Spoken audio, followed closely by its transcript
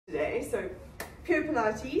okay? So pure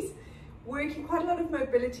Pilates, working quite a lot of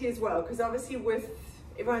mobility as well, because obviously with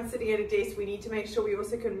everyone sitting at a desk, we need to make sure we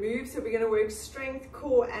also can move. So we're going to work strength,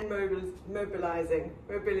 core, and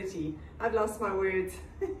mobility. I've lost my words.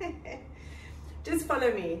 Just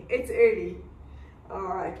follow me. It's early. All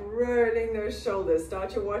right, rolling those shoulders.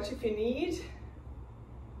 Start your watch if you need.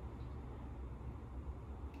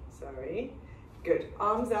 Sorry. Good.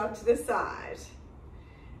 Arms out to the side.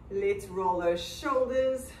 Let's roll those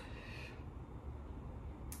shoulders.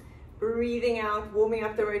 Breathing out, warming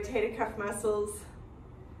up the rotator cuff muscles.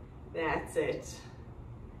 That's it.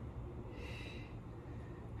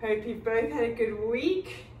 Hope you've both had a good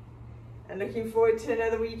week and looking forward to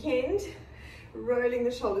another weekend. Rolling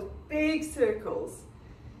the shoulders, big circles.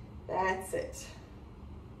 That's it.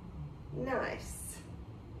 Nice.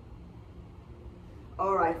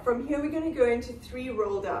 All right, from here we're going to go into 3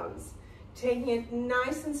 roll downs. Taking it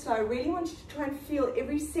nice and slow. I really want you to try and feel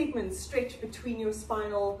every segment stretch between your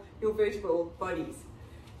vertebral bodies.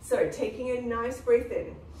 So taking a nice breath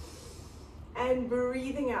in and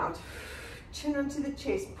breathing out. Chin onto the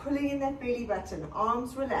chest, pulling in that belly button,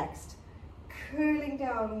 arms relaxed. Curling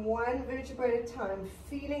down one vertebra at a time,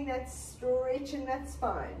 feeling that stretch in that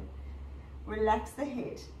spine. Relax the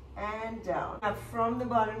head and down. Up from the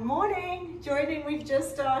bottom. Morning. Join in, we've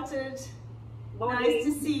just started. Morning. Nice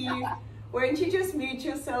to see you. Won't you just mute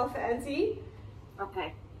yourself, Anzi?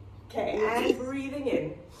 Okay. Okay, and breathing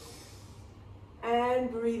in. And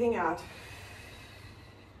breathing out.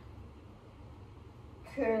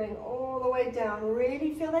 Curling all the way down.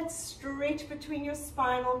 Really feel that stretch between your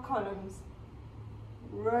spinal columns.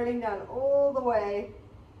 Rolling down all the way,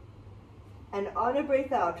 and on a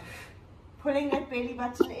breath out, pulling that belly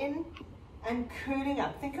button in and curling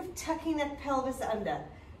up. Think of tucking that pelvis under.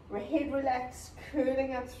 Head relaxed,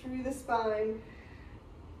 curling up through the spine.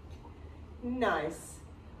 Nice.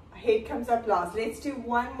 Head comes up last. Let's do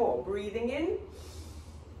one more. Breathing in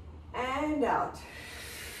and out.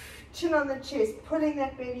 Chin on the chest, pulling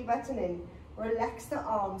that belly button in. Relax the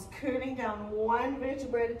arms, curling down one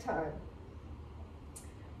vertebra at a time.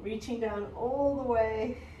 Reaching down all the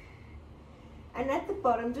way, and at the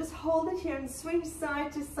bottom just hold it here and swing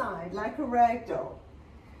side to side like a rag doll.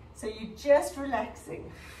 So you're just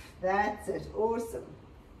relaxing. That's it. Awesome.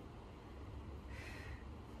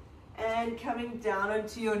 And coming down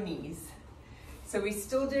onto your knees. So we're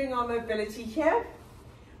still doing our mobility here.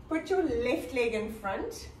 Put your left leg in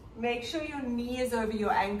front. Make sure your knee is over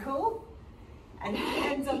your ankle. And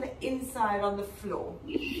hands on the inside on the floor.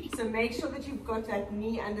 So make sure that you've got that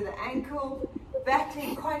knee under the ankle, back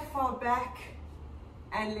leg quite far back,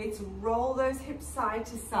 and let's roll those hips side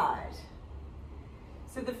to side.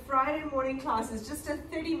 So the Friday morning class is just a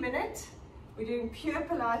 30-minute. We're doing pure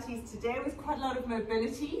Pilates today with quite a lot of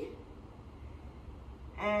mobility.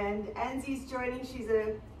 And Anzi's joining. She's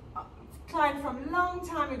a client from a long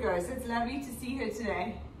time ago, so it's lovely to see her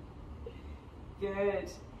today. Good.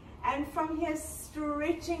 And from here,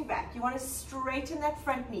 stretching back. You want to straighten that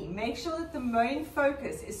front knee. Make sure that the main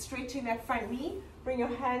focus is stretching that front knee. Bring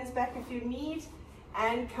your hands back if you need.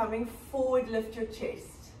 And coming forward, lift your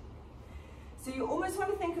chest. So you almost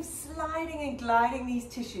want to think of sliding and gliding these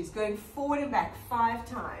tissues, going forward and back 5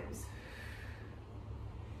 times.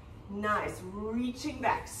 Nice. Reaching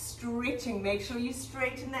back, stretching. Make sure you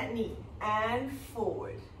straighten that knee. And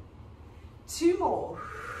forward. 2 more.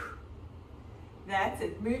 That's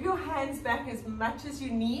it. Move your hands back as much as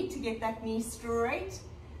you need to get that knee straight.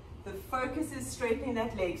 The focus is straightening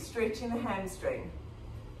that leg, stretching the hamstring.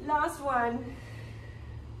 Last one.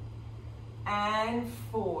 And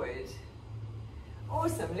forward.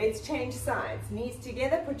 Awesome. Let's change sides. Knees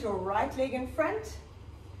together. Put your right leg in front.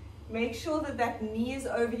 Make sure that that knee is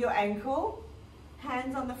over your ankle.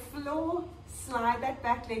 Hands on the floor. Slide that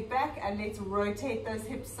back leg back, and let's rotate those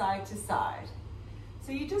hips side to side.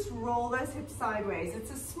 So you just roll those hips sideways.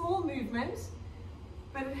 It's a small movement,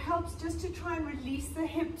 but it helps just to try and release the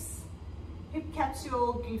hips, hip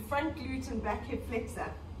capsule, front glute and back hip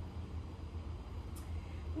flexor.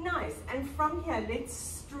 Nice. And from here, let's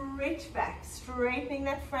stretch back, straightening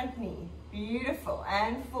that front knee. Beautiful.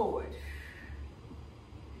 And forward.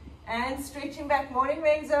 And stretching back. Morning,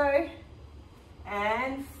 Renzo.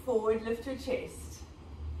 And forward, lift your chest.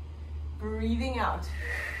 Breathing out.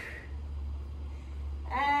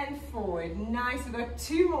 And forward. Nice. We've got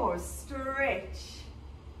 2 more. Stretch.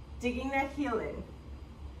 Digging that heel in.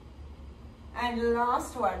 And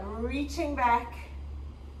last one. Reaching back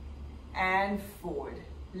and forward.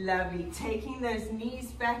 Lovely. Taking those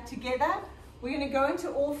knees back together. We're going to go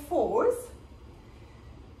into all 4s.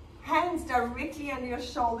 Hands directly under your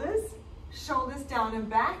shoulders. Shoulders down and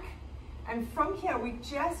back. And from here, we're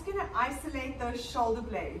just going to isolate those shoulder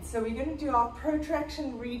blades. So we're going to do our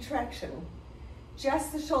protraction, retraction.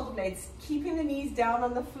 Just the shoulder blades, keeping the knees down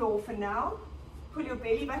on the floor for now. Pull your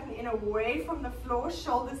belly button in away from the floor,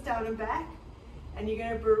 shoulders down and back. And you're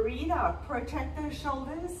going to breathe out, protract those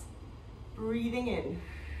shoulders, breathing in.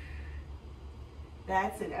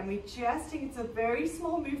 That's it. And we just, it's a very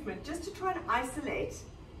small movement, just to try and isolate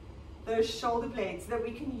those shoulder blades so that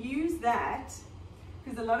we can use that,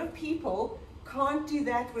 because a lot of people can't do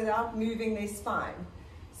that without moving their spine.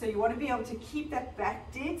 So you want to be able to keep that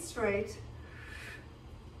back dead straight.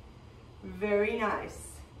 Very nice.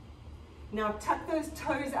 Now tuck those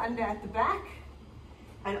toes under at the back,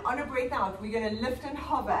 and on a breath out, we're going to lift and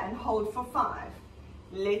hover and hold for 5.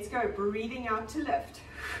 Let's go. Breathing out to lift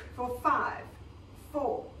for 5,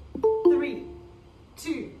 4, 3,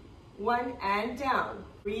 2, 1, and down.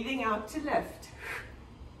 Breathing out to lift.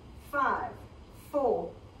 5,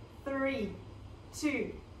 4, 3,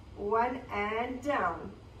 2, 1, and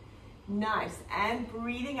down. Nice. And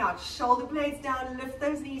breathing out. Shoulder blades down. Lift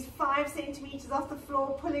those knees 5 centimeters off the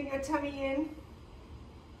floor, pulling your tummy in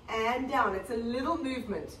and down. It's a little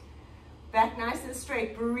movement. Back nice and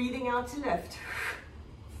straight. Breathing out to lift.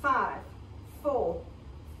 5, 4,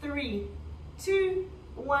 3, 2,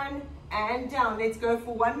 1, and down. Let's go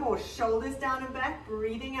for one more. Shoulders down and back.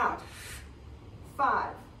 Breathing out. 5,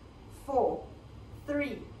 4,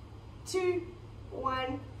 3, 2,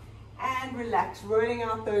 1, and relax. Rolling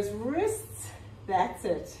out those wrists. That's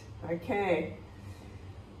it. Okay.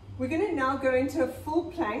 We're going to now go into a full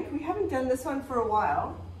plank. We haven't done this one for a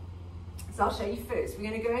while, so I'll show you first. We're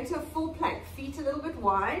going to go into a full plank. Feet a little bit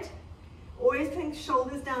wide. Always plank,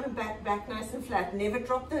 shoulders down and back, back nice and flat. Never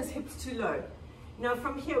drop those hips too low. Now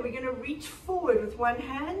from here, we're going to reach forward with one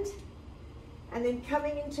hand, and then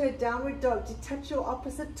coming into a downward dog to touch your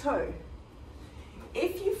opposite toe.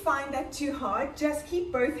 If you find that too hard, just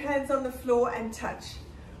keep both hands on the floor and touch.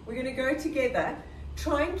 We're going to go together.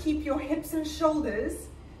 Try and keep your hips and shoulders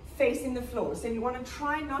facing the floor. So you want to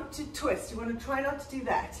try not to twist. You want to try not to do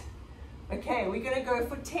that. Okay, we're going to go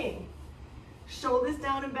for 10. Shoulders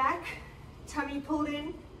down and back, tummy pulled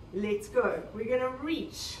in. Let's go. We're going to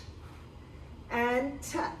reach and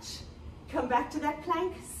touch. Come back to that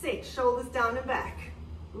plank. Set. Shoulders down and back.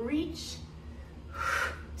 Reach,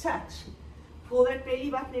 touch. Pull that belly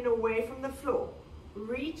button in away from the floor.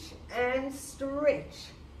 Reach and stretch.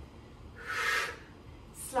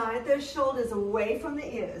 Slide those shoulders away from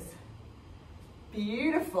the ears.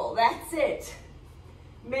 Beautiful. That's it.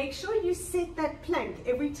 Make sure you set that plank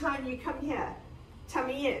every time you come here.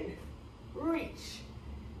 Tummy in. Reach.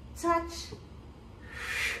 Touch.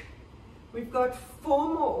 We've got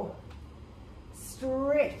 4 more.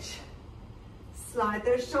 Stretch. Slide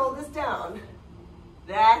those shoulders down.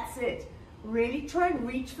 That's it. Really try and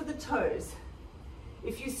reach for the toes.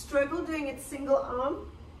 If you struggle doing it single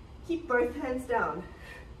arm, keep both hands down.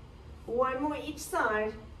 1 more each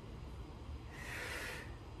side.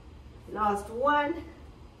 Last one.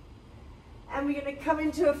 And we're going to come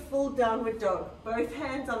into a full downward dog. Both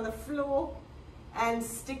hands on the floor and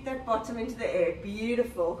stick that bottom into the air.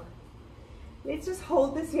 Beautiful. Let's just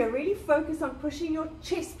hold this here. Really focus on pushing your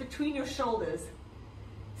chest between your shoulders.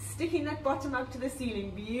 Sticking that bottom up to the ceiling.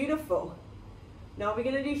 Beautiful. Now we're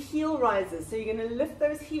going to do heel rises. So you're going to lift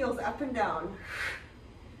those heels up and down.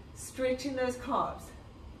 Stretching those calves.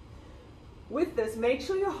 With this, make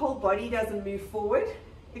sure your whole body doesn't move forward.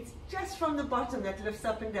 It's just from the bottom that lifts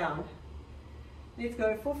up and down. Let's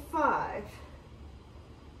go for 5,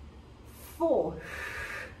 4,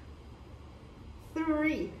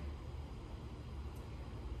 3,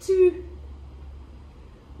 2,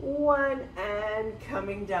 1, and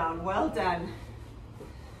coming down. Well done.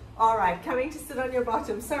 All right, coming to sit on your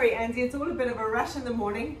bottom. Sorry, Angie, it's all a bit of a rush in the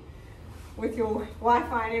morning with your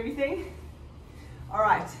Wi-Fi and everything. All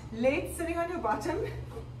right, let's sitting on your bottom.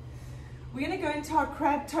 We're going to go into our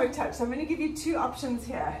crab toe touch. So I'm going to give you 2 options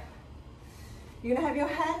here. You're going to have your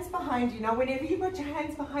hands behind you. Now, whenever you've got your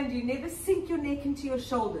hands behind you, never sink your neck into your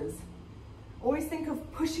shoulders. Always think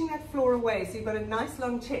of pushing that floor away so you've got a nice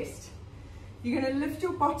long chest. You're going to lift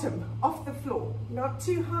your bottom off the floor. Not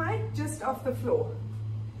too high, just off the floor.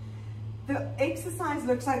 The exercise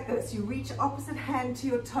looks like this. You reach opposite hand to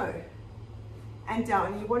your toe and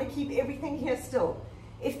down. You want to keep everything here still.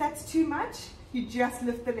 If that's too much, you just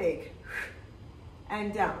lift the leg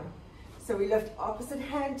and down. So we lift opposite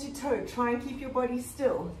hand to toe. Try and keep your body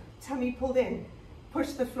still. Tummy pulled in.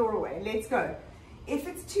 Push the floor away. Let's go. If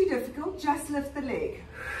it's too difficult, just lift the leg.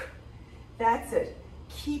 That's it.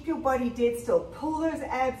 Keep your body dead still. Pull those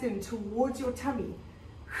abs in towards your tummy,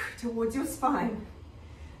 towards your spine.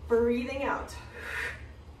 Breathing out.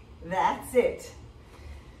 That's it.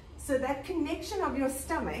 So that connection of your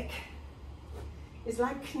stomach is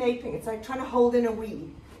like knaping. It's like trying to hold in a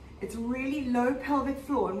wee. It's really low pelvic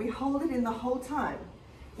floor, and we hold it in the whole time.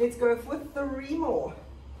 Let's go for 3 more.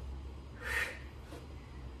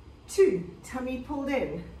 2, tummy pulled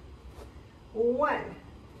in. 1.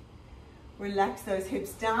 Relax those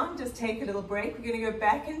hips down, just take a little break. We're going to go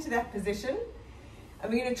back into that position,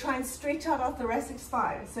 and we're going to try and stretch out our thoracic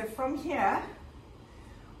spine. So from here,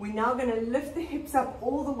 we're now going to lift the hips up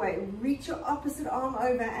all the way. Reach your opposite arm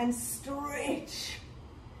over and stretch.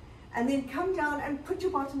 And then come down and put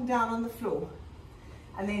your bottom down on the floor.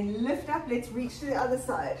 And then lift up, let's reach to the other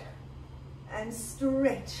side. And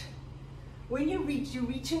stretch. When you reach, you're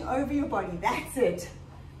reaching over your body. That's it.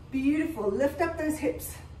 Beautiful. Lift up those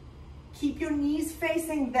hips. Keep your knees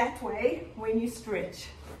facing that way when you stretch.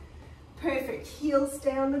 Perfect. Heels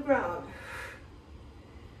stay on the ground.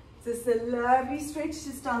 Just a lovely stretch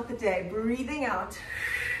to start the day. Breathing out.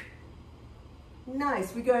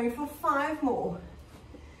 Nice. We're going for 5 more.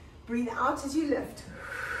 Breathe out as you lift.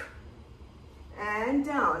 And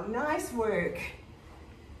down. Nice work.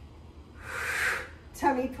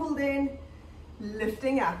 Tummy pulled in.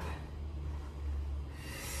 Lifting up.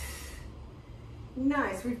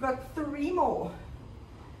 Nice. We've got 3 more.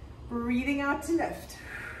 Breathing out to lift.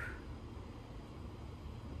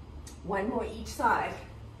 1 more each side.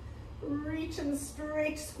 Reach and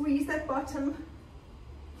stretch. Squeeze that bottom.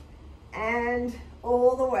 And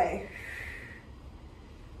all the way.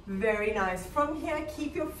 Very nice. From here,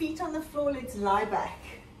 keep your feet on the floor. Let's lie back.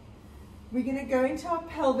 We're going to go into our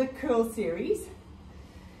pelvic curl series.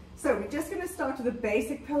 So we're just going to start with a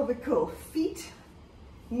basic pelvic curl. Feet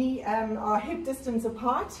are hip distance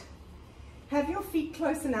apart. Have your feet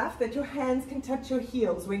close enough that your hands can touch your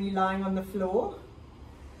heels when you're lying on the floor.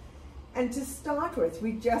 And to start with,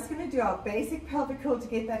 we're just going to do our basic pelvic curl to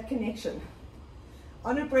get that connection.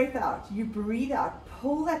 On a breath out, you breathe out,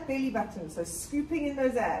 pull that belly button, so scooping in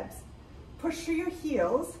those abs. Push through your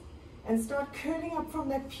heels and start curling up from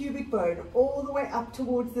that pubic bone all the way up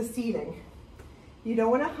towards the ceiling. You don't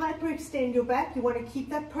want to hyperextend your back, you want to keep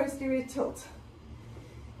that posterior tilt.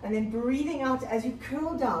 And then breathing out as you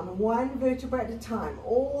curl down, 1 vertebra at a time,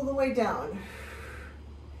 all the way down.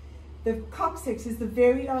 The coccyx is the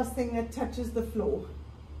very last thing that touches the floor.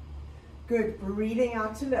 Good, breathing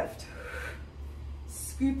out to lift.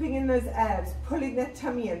 Scooping in those abs, pulling that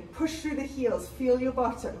tummy in, push through the heels, feel your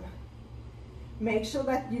bottom. Make sure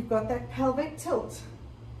that you've got that pelvic tilt.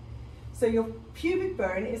 So your pubic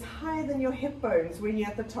bone is higher than your hip bones when you're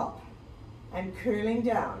at the top. And curling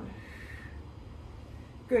down.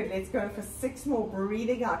 Good, let's go for 6 more.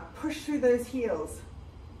 Breathing out, push through those heels.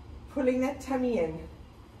 Pulling that tummy in.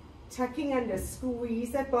 Tucking under,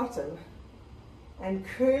 squeeze that bottom. And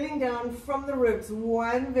curling down from the ribs,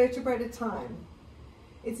 1 vertebra at a time.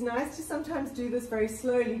 It's nice to sometimes do this very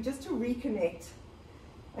slowly just to reconnect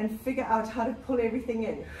and figure out how to pull everything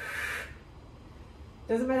in.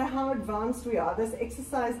 Doesn't matter how advanced we are, this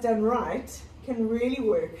exercise done right can really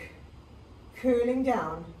work. Curling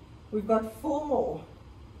down. We've got 4 more.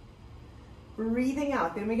 Breathing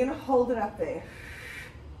out, then we're going to hold it up there.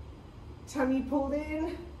 Tummy pulled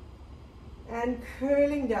in and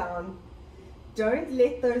curling down. Don't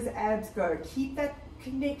let those abs go. Keep that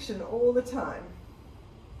connection all the time.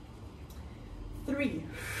 3.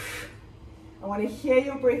 I want to hear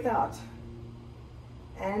your breath out.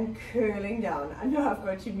 And curling down. I know I've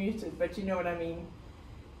got you muted, but you know what I mean.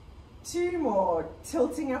 2 more.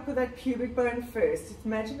 Tilting up with that pubic bone first.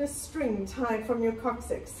 Imagine a string tied from your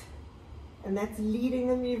coccyx. And that's leading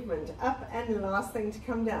the movement. Up and last thing to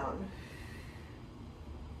come down.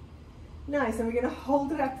 Nice, and we're going to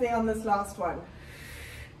hold it up there on this last one.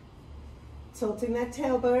 Tilting that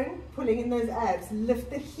tailbone, pulling in those abs.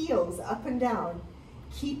 Lift the heels up and down.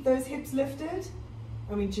 Keep those hips lifted.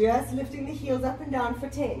 And we're just lifting the heels up and down for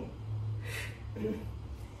 10.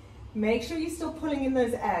 Make sure you're still pulling in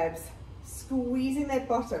those abs. Squeezing that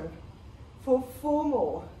bottom for 4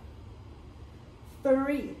 more.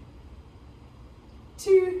 3,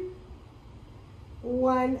 2,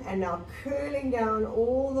 1, and now curling down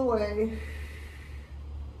all the way.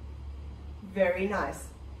 Very nice.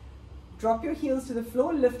 Drop your heels to the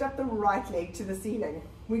floor, lift up the right leg to the ceiling.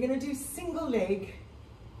 We're going to do single leg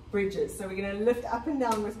bridges. So we're going to lift up and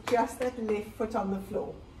down with just that left foot on the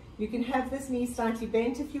floor. You can have this knee slightly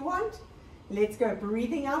bent if you want. Let's go.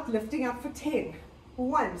 Breathing out, lifting up for 10.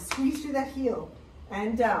 1, squeeze through that heel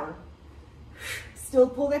and down. Still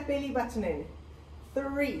pull that belly button in.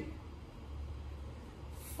 3,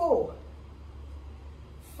 4,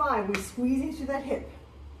 5, we're squeezing through that hip.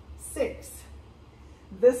 6,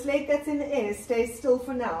 This leg that's in the air stays still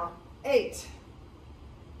for now. 8,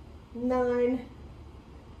 9,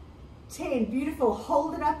 10. Beautiful.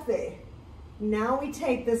 Hold it up there. Now we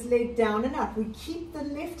take this leg down and up. We keep the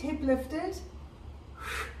left hip lifted.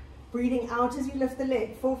 Breathing out as you lift the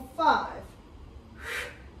leg. For 5,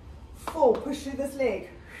 4. Push through this leg.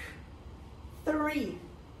 3.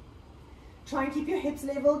 Try and keep your hips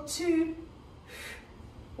level. 2,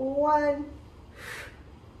 1.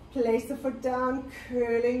 Place the foot down,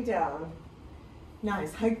 curling down.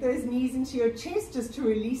 Nice. Hug those knees into your chest just to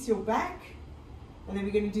release your back. And then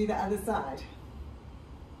we're going to do the other side.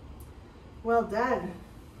 Well done.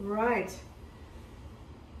 Right.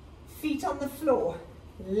 Feet on the floor.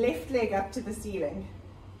 Left leg up to the ceiling.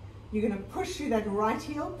 You're going to push through that right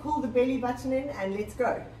heel, pull the belly button in, and let's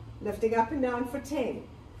go. Lifting up and down for 10.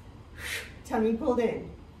 Tummy pulled in.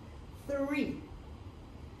 3,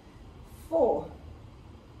 4,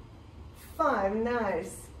 5,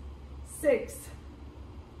 nice. 6,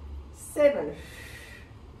 7,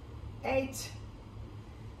 8,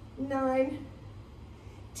 9,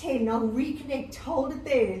 10. Now reconnect, hold it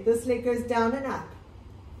there. This leg goes down and up.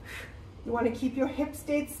 You want to keep your hips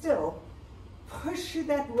dead still. Push through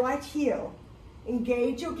that right heel.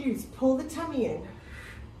 Engage your glutes, pull the tummy in.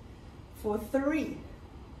 For 3,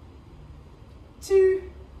 2,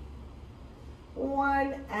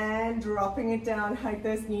 1, and dropping it down. Hug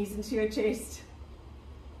those knees into your chest.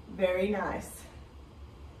 Very nice.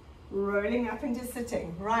 Rolling up into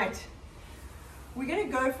sitting. Right. We're going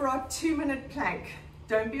to go for our 2-minute plank.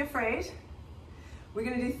 Don't be afraid. We're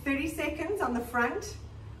going to do 30 seconds on the front.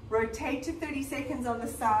 Rotate to 30 seconds on the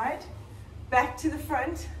side. Back to the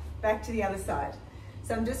front. Back to the other side.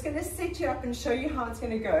 So I'm just going to set you up and show you how it's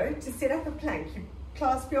going to go. To set up a plank, you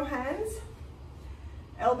clasp your hands.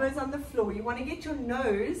 Elbows on the floor. You want to get your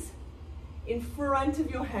nose in front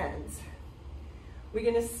of your hands. We're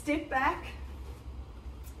going to step back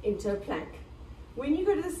into a plank. When you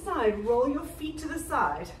go to the side, roll your feet to the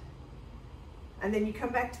side. And then you come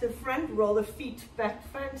back to the front, roll the feet back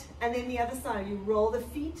front, and then the other side, you roll the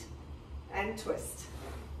feet and twist.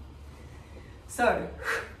 So,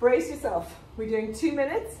 brace yourself. We're doing 2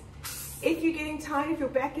 minutes. If you're getting tired, if your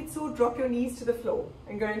back gets sore, drop your knees to the floor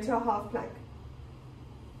and go into a half plank.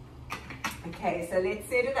 Okay, so let's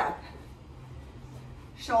set it up.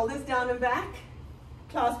 Shoulders down and back.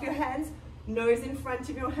 Clasp your hands, nose in front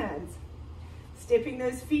of your hands. Stepping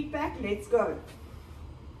those feet back, let's go.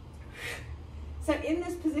 So in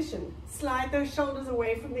this position, slide those shoulders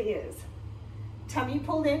away from the ears. Tummy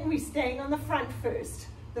pulled in, we're staying on the front first.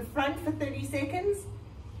 The front for 30 seconds,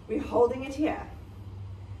 we're holding it here.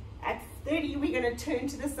 At 30, we're going to turn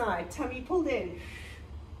to the side. Tummy pulled in.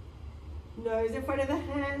 Nose in front of the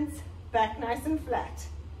hands, back nice and flat.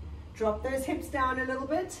 Drop those hips down a little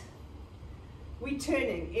bit. We're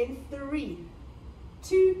turning in 3,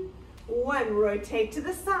 2, 1. Rotate to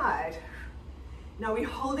the side. Now we're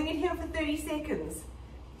holding it here for 30 seconds.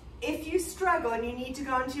 If you struggle and you need to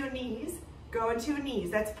go onto your knees, go onto your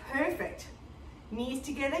knees. That's perfect. Knees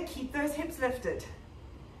together, keep those hips lifted.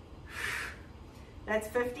 That's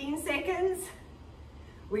 15 seconds.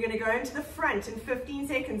 We're going to go into the front in 15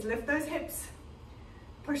 seconds. Lift those hips.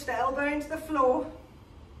 Push the elbow into the floor.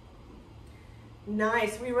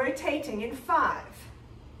 Nice. We're rotating in 5,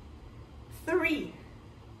 3,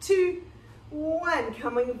 2, 1.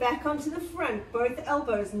 Coming back onto the front. Both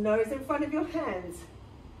elbows, nose in front of your hands.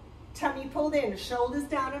 Tummy pulled in, shoulders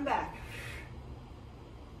down and back.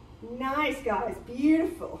 Nice, guys.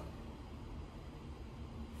 Beautiful.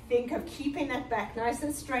 Think of keeping that back nice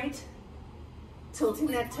and straight. Tilting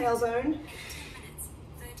that tailbone. 2 minutes,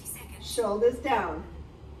 30 seconds. Shoulders down.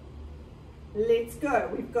 Let's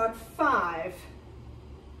go. We've got 5,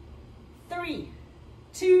 3,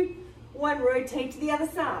 2, 1. Rotate to the other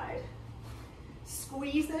side.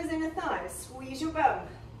 Squeeze those inner thighs. Squeeze your bum.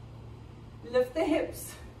 Lift the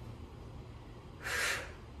hips.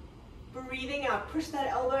 Breathing out. Push that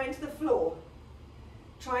elbow into the floor.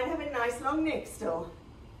 Try and have a nice long neck still.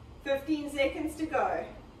 15 seconds to go.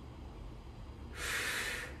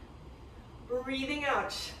 Breathing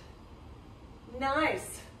out.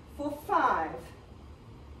 Nice. For 5,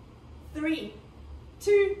 3,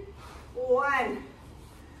 2, 1.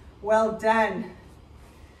 Well done.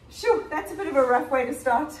 Phew, that's a bit of a rough way to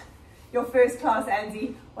start your first class,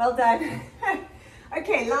 Angie. Well done.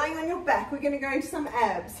 Okay, lying on your back, we're going to go into some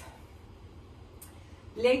abs.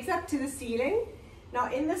 Legs up to the ceiling.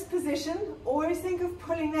 Now in this position, always think of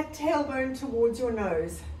pulling that tailbone towards your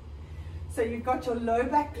nose. So you've got your low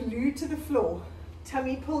back glued to the floor,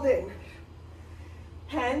 tummy pulled in.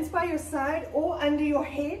 Hands by your side or under your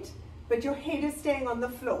head, but your head is staying on the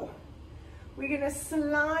floor. We're going to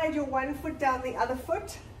slide your one foot down the other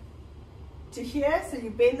foot to here. So you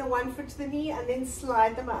bend the one foot to the knee and then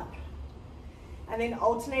slide them up. And then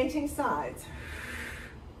alternating sides.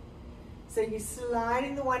 So you're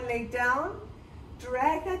sliding the one leg down,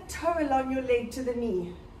 drag that toe along your leg to the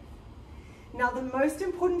knee. Now the most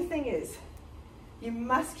important thing is, you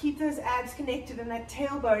must keep those abs connected and that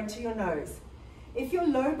tailbone to your nose. If your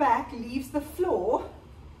low back leaves the floor,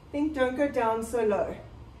 then don't go down so low.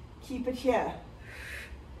 Keep it here.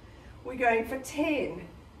 We're going for 10.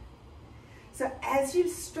 So as you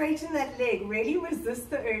straighten that leg, really resist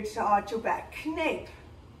the urge to arch your back. Connect.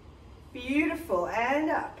 Beautiful,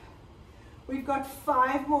 and up. We've got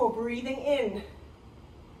 5 more. Breathing in.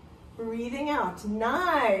 Breathing out.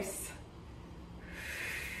 Nice.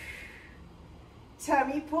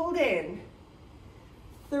 Tummy pulled in.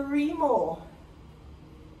 3 more.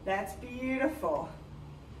 That's beautiful.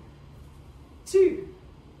 2.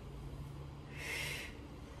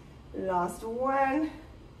 Last one.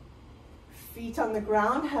 Feet on the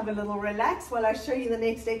ground. Have a little relax while I show you the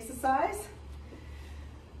next exercise.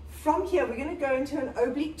 From here, we're going to go into an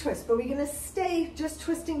oblique twist, but we're going to stay just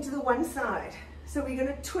twisting to the one side. So we're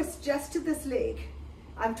going to twist just to this leg.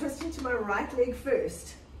 I'm twisting to my right leg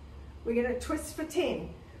first. We're going to twist for 10.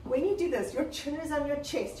 When you do this, your chin is on your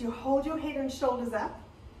chest. You hold your head and shoulders up,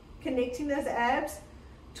 connecting those abs,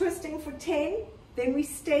 twisting for 10. Then we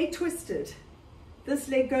stay twisted. This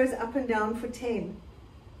leg goes up and down for 10.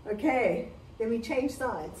 Okay, then we change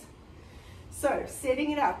sides. So,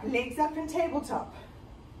 setting it up, legs up and tabletop.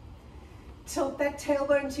 Tilt that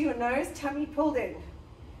tailbone to your nose, tummy pulled in.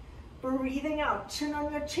 Breathing out, chin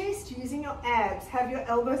on your chest, using your abs. Have your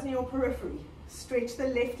elbows in your periphery. Stretch the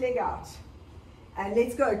left leg out. And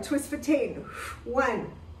let's go, twist for 10.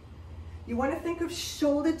 1. You want to think of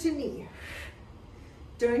shoulder to knee.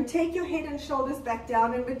 Don't take your head and shoulders back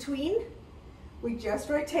down in between. We're just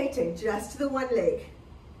rotating, just to the one leg.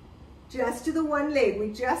 Just to the one leg.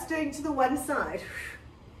 We're just doing to the one side.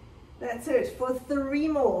 That's it, for 3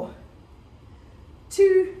 more.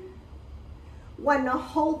 2. 1. Now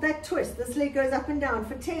hold that twist. This leg goes up and down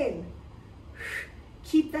for 10.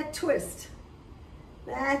 Keep that twist.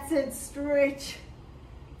 That's it. Stretch.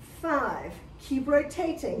 5. Keep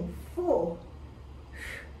rotating. 4.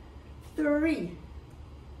 3.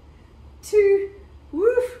 2.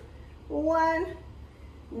 Woof. 1.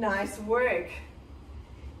 Nice work.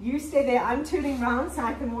 You stay there. I'm turning around so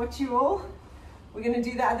I can watch you all. We're going to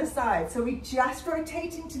do the other side. So we're just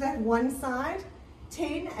rotating to that one side.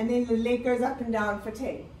 10, and then the leg goes up and down for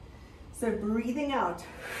 10. So breathing out.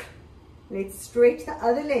 Let's stretch the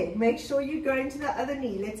other leg. Make sure you go into the other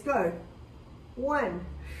knee. Let's go. 1.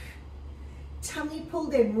 Tummy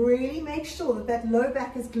pulled in. Really make sure that that low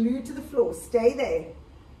back is glued to the floor. Stay there.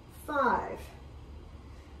 5,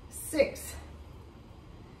 6,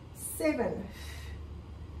 7,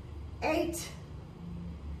 8,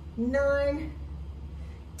 9,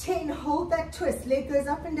 10. Hold that twist. Leg goes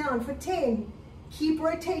up and down for 10. Keep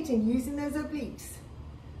rotating, using those obliques.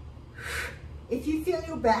 If you feel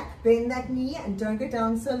your back, bend that knee and don't go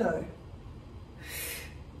down so low.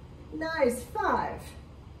 Nice. 5,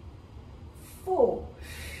 4,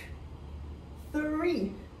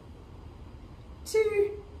 3,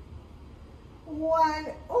 2, 1.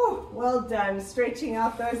 Oh, well done. Stretching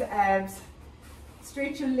out those abs.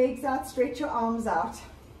 Stretch your legs out, stretch your arms out.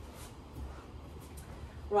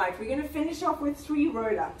 Right, we're going to finish off with 3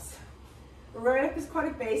 roll-ups. A roll-up is quite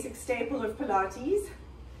a basic staple of Pilates.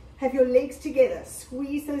 Have your legs together.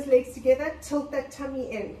 Squeeze those legs together. Tilt that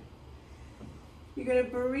tummy in. You're going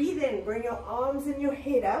to breathe in. Bring your arms and your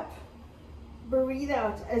head up. Breathe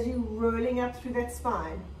out as you're rolling up through that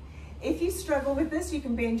spine. If you struggle with this, you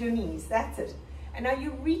can bend your knees. That's it. And now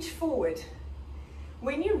you reach forward.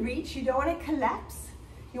 When you reach, you don't want to collapse.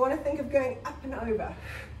 You want to think of going up and over.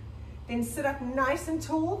 Then sit up nice and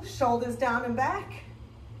tall, shoulders down and back.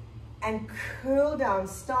 And curl down.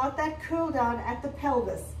 Start that curl down at the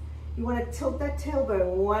pelvis. You want to tilt that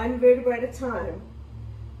tailbone 1 vertebra at a time.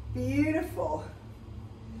 Beautiful.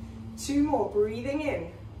 2 more. Breathing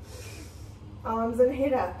in. Arms and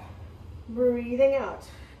head up. Breathing out.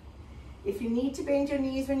 If you need to bend your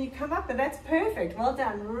knees when you come up, then that's perfect. Well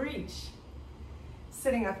done. Reach.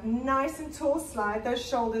 Sitting up nice and tall. Slide those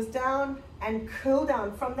shoulders down and curl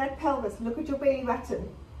down from that pelvis. Look at your belly button.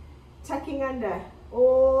 Tucking under.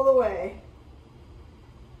 All the way.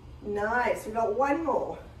 Nice. We've got 1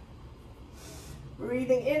 more.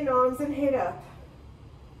 Breathing in, arms and head up.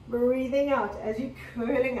 Breathing out as you're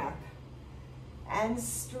curling up. And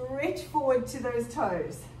stretch forward to those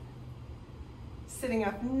toes. Sitting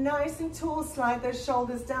up nice and tall. Slide those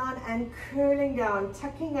shoulders down and curling down,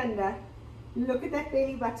 tucking under Look at that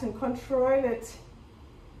belly button, control it.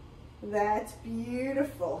 That's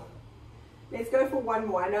beautiful. Let's go for one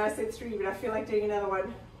more. I know I said 3, but I feel like doing another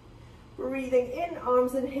one. Breathing in,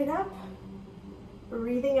 arms and head up.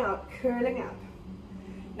 Breathing out, curling up.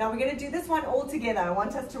 Now we're going to do this one all together. I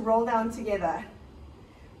want us to roll down together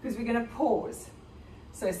because we're going to pause.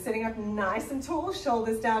 So sitting up nice and tall,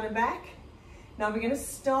 shoulders down and back. Now we're going to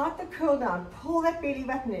start the curl down. Pull that belly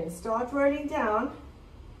button in. Start rolling down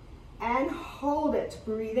and hold it.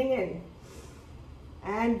 Breathing in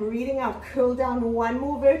and breathing out. Curl down one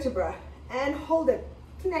more vertebra and hold it.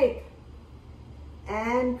 Snake.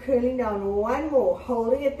 And curling down one more.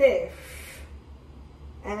 Holding it there.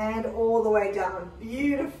 And all the way down.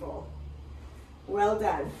 Beautiful. Well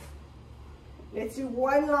done. Let's do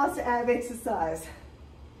one last ab exercise.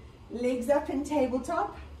 Legs up in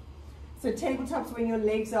tabletop. So tabletop's when your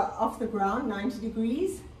legs are off the ground, 90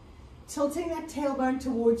 degrees. Tilting that tailbone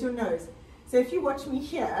towards your nose. So if you watch me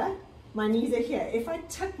here, my knees are here. If I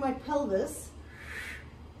tuck my pelvis,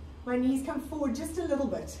 my knees come forward just a little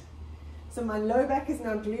bit. So my low back is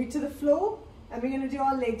now glued to the floor, and we're going to do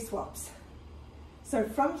our leg swaps. So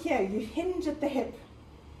from here, you hinge at the hip,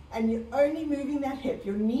 and you're only moving that hip.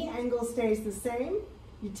 Your knee angle stays the same.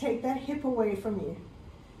 You take that hip away from you.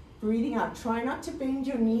 Breathing out. Try not to bend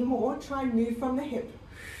your knee more. Try and move from the hip.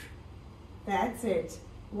 That's it.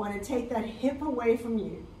 You want to take that hip away from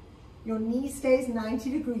you. Your knee stays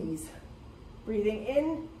 90 degrees. Breathing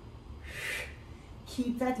in.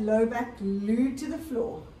 Keep that low back glued to the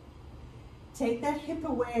floor. Take that hip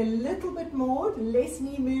away a little bit more. Less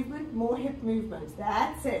knee movement, more hip movement.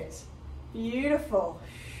 That's it. Beautiful.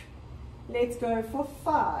 Let's go for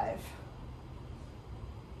 5.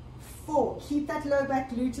 4. Keep that low back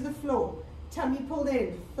glued to the floor. Tummy pulled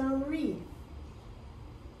in. 3.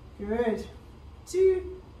 Good.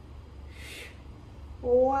 2.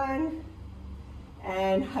 1.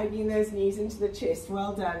 And hugging those knees into the chest.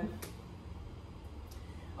 Well done.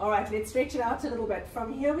 All right, let's stretch it out a little bit.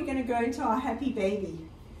 From here, we're going to go into our happy baby.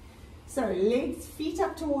 So legs, feet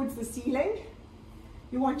up towards the ceiling.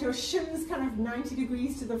 You want your shins kind of 90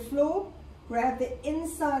 degrees to the floor. Grab the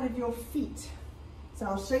inside of your feet. So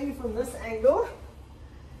I'll show you from this angle.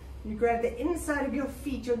 You grab the inside of your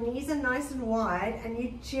feet. Your knees are nice and wide, and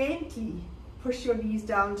you gently push your knees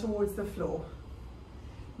down towards the floor.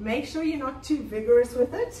 Make sure you're not too vigorous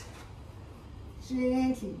with it.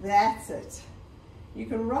 Gently, that's it. You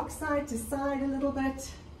can rock side to side a little bit.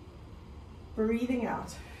 Breathing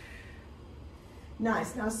out.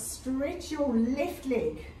 Nice. Now stretch your left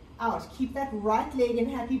leg out. Keep that right leg in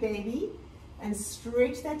happy baby and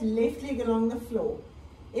stretch that left leg along the floor.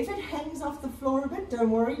 If it hangs off the floor a bit, don't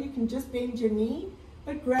worry, you can just bend your knee,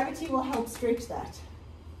 but gravity will help stretch that.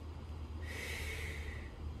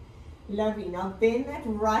 Lovely. Now bend that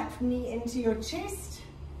right knee into your chest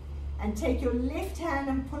and take your left hand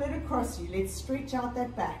and pull it across you. Let's stretch out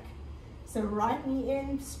that back. So right knee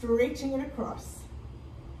in, stretching it across.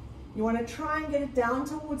 You want to try and get it down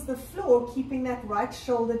towards the floor, keeping that right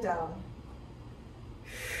shoulder down.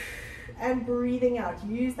 And breathing out.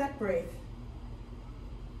 Use that breath.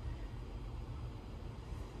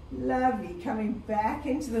 Lovely. Coming back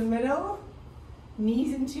into the middle.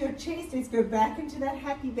 Knees into your chest. Let's go back into that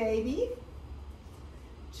happy baby.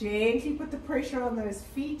 Gently put the pressure on those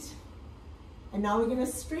feet. And now we're going to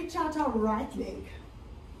stretch out our right leg.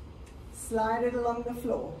 Slide it along the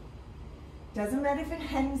floor. Doesn't matter if it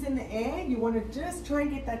hangs in the air. You want to just try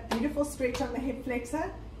and get that beautiful stretch on the hip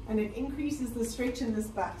flexor, and it increases the stretch in this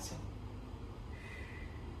butt.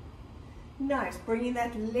 Nice. Bringing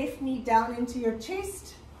that left knee down into your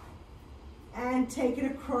chest and take it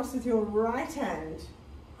across with your right hand,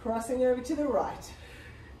 crossing over to the right.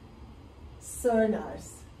 So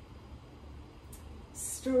nice.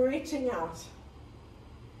 Stretching out.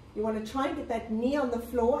 You want to try and get that knee on the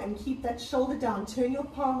floor and keep that shoulder down. Turn your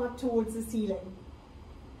palm up towards the ceiling.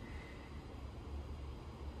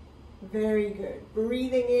 Very good.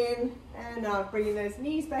 Breathing in and out. Bringing those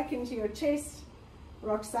knees back into your chest.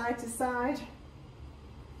 Rock side to side.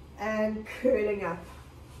 And curling up.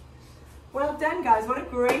 Well done, guys. What a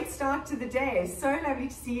great start to the day. So lovely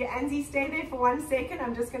to see you. Anzi, stay there for 1 second.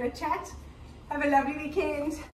 I'm just going to chat. Have a lovely weekend.